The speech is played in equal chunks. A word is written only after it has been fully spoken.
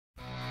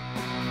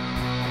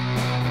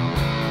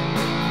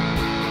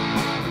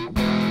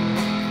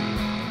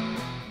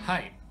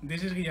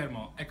this is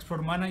Guillermo,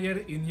 export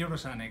manager in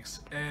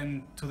EUROSANEX,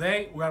 and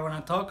today we are going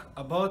to talk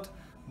about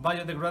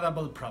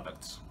biodegradable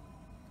products.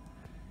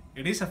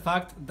 It is a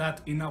fact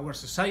that in our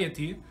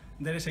society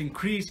there is an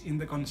increase in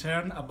the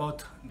concern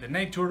about the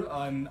nature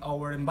and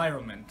our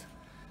environment.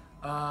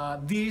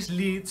 This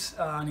leads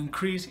to an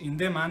increase in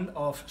demand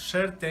of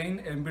certain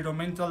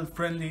environmental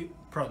friendly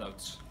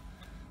products.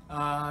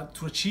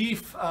 To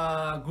achieve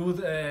a good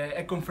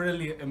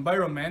eco-friendly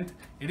environment,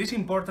 it is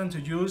important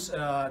to use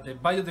the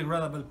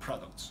biodegradable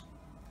products.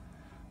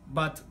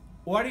 But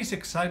what is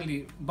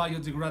exactly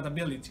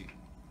biodegradability?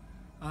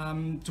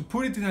 To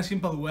put it in a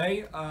simple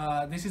way,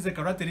 this is the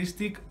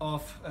characteristic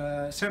of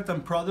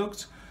certain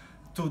products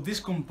to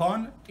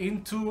decompose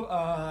into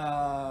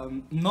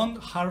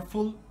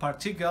non-harmful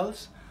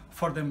particles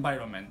for the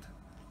environment.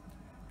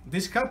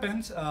 This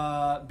happens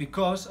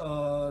because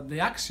the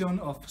action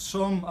of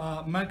some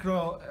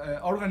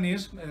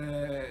microorganisms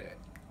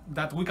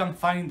that we can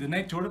find in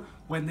nature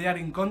when they are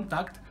in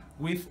contact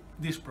with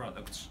these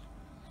products.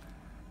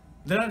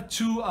 There are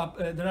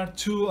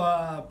two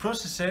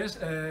processes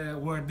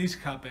where this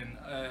happens.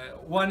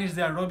 One is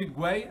the aerobic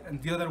way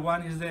and the other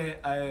one is the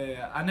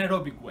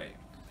anaerobic way.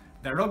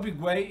 The aerobic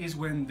way is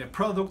when the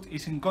product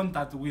is in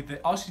contact with the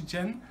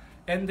oxygen,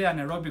 and the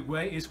anaerobic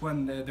way is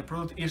when the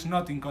product is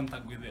not in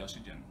contact with the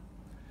oxygen.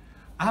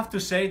 I have to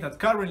say that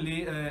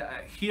currently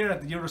here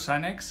at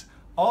EUROSANEX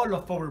all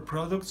of our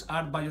products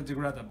are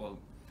biodegradable.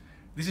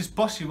 This is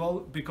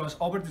possible because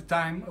over the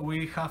time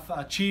we have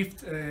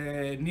achieved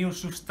new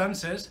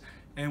substances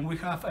and we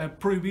have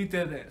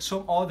prohibited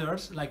some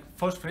others like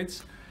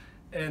phosphates,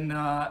 and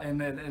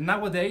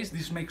nowadays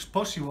this makes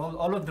possible,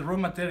 all of the raw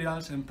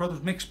materials and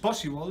products makes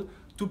possible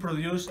to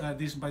produce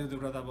these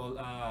biodegradable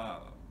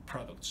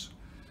products.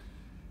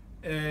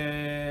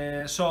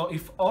 So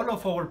if all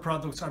of our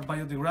products are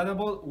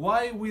biodegradable,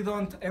 why we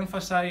don't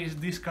emphasize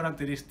this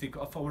characteristic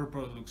of our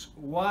products?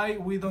 Why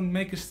we don't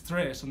make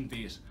stress on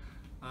this?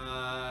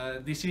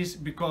 This is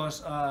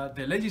because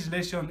the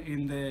legislation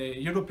in the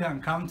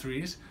European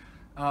countries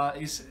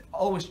is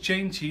always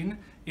changing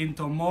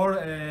into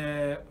more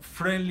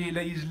friendly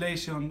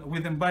legislation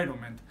with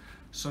environment.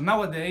 So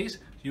nowadays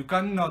you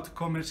cannot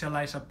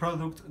commercialize a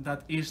product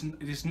that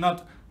is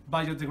not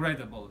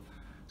biodegradable.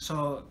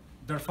 So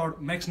therefore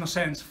makes no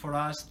sense for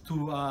us to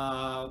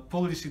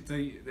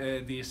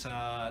publicize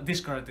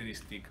this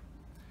characteristic.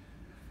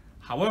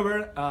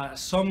 However,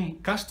 some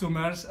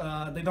customers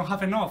they don't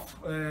have enough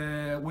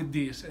with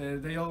this.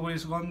 They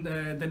always want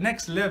the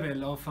next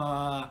level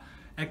of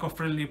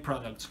eco-friendly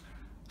products.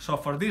 So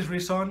for this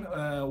reason,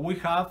 we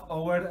have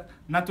our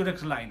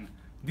Naturex line.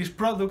 These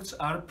products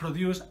are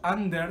produced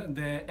under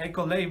the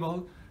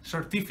eco-label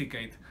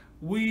certificate,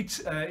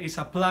 which is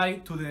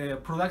applied to the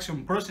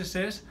production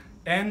processes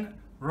and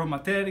raw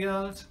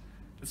materials,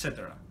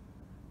 etc.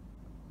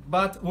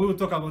 But we will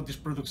talk about this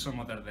product some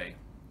other day.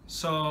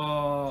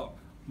 So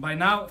by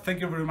now,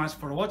 thank you very much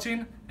for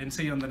watching and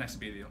see you on the next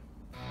video.